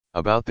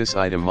About this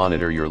item: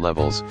 monitor your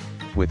levels.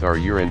 With our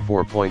urine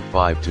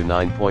 4.5 to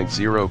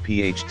 9.0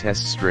 pH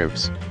test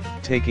strips,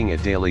 taking a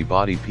daily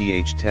body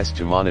pH test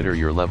to monitor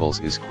your levels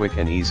is quick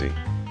and easy.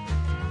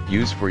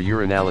 Use for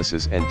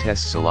urinalysis and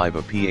test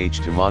saliva pH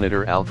to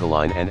monitor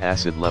alkaline and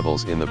acid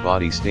levels in the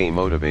body. Stay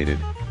motivated,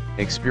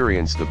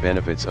 experience the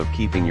benefits of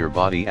keeping your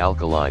body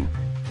alkaline,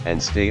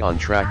 and stay on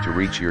track to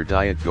reach your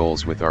diet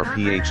goals with our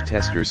pH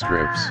tester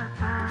strips.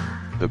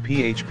 The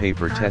pH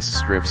paper test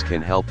strips can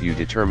help you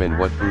determine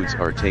what foods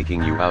are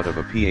taking you out of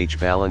a pH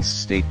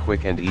balanced state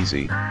quick and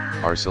easy.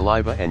 Our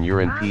saliva and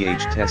urine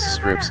pH test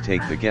strips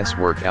take the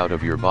guesswork out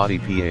of your body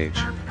pH.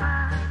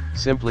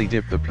 Simply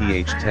dip the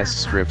pH test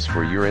strips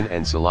for urine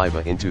and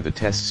saliva into the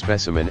test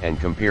specimen and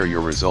compare your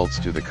results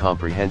to the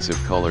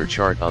comprehensive color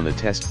chart on the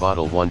test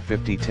bottle.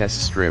 150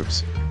 test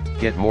strips.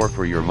 Get more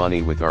for your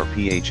money with our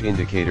pH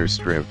indicator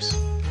strips.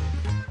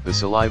 The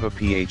saliva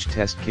pH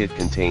test kit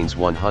contains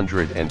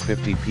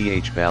 150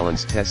 pH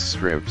balance test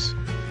strips.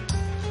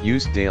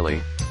 Used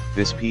daily,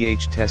 this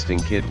pH testing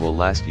kit will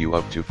last you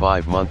up to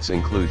 5 months.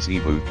 Includes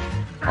Ebook.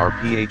 Our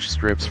pH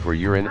strips for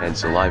urine and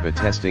saliva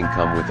testing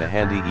come with a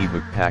handy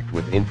ebook packed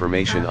with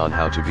information on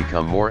how to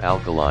become more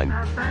alkaline,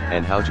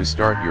 and how to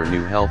start your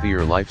new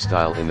healthier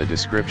lifestyle. In the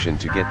description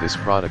to get this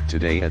product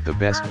today at the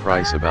best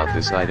price. About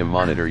this item: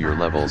 monitor your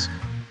levels.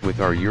 With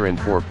our urine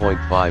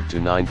 4.5 to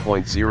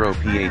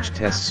 9.0 pH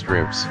test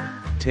strips,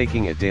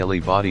 taking a daily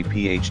body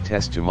pH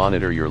test to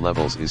monitor your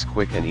levels is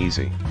quick and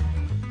easy.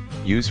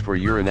 Use for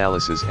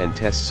urinalysis and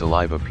test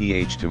saliva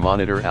pH to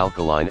monitor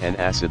alkaline and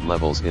acid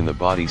levels in the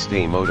body.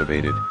 Stay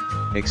motivated,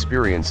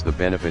 experience the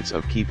benefits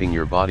of keeping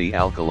your body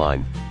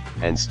alkaline,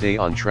 and stay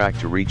on track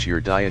to reach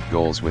your diet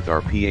goals with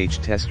our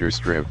pH tester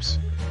strips.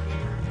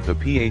 The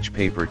pH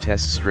paper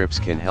test strips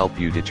can help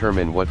you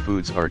determine what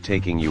foods are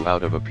taking you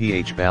out of a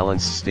pH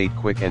balanced state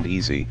quick and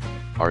easy.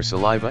 Our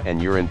saliva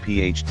and urine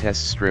pH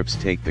test strips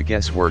take the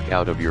guesswork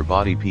out of your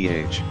body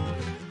pH.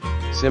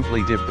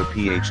 Simply dip the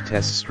pH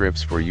test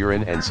strips for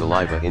urine and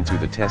saliva into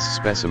the test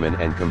specimen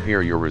and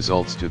compare your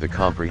results to the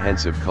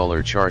comprehensive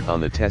color chart on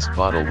the test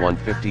bottle.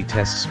 150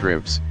 test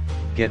strips.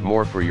 Get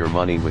more for your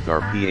money with our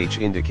pH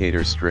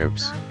indicator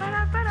strips.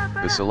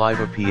 The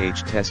saliva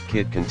pH test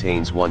kit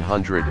contains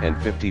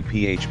 150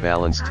 pH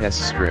balance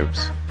test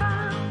strips.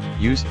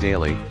 Used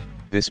daily,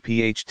 this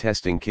pH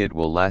testing kit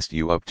will last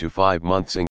you up to 5 months.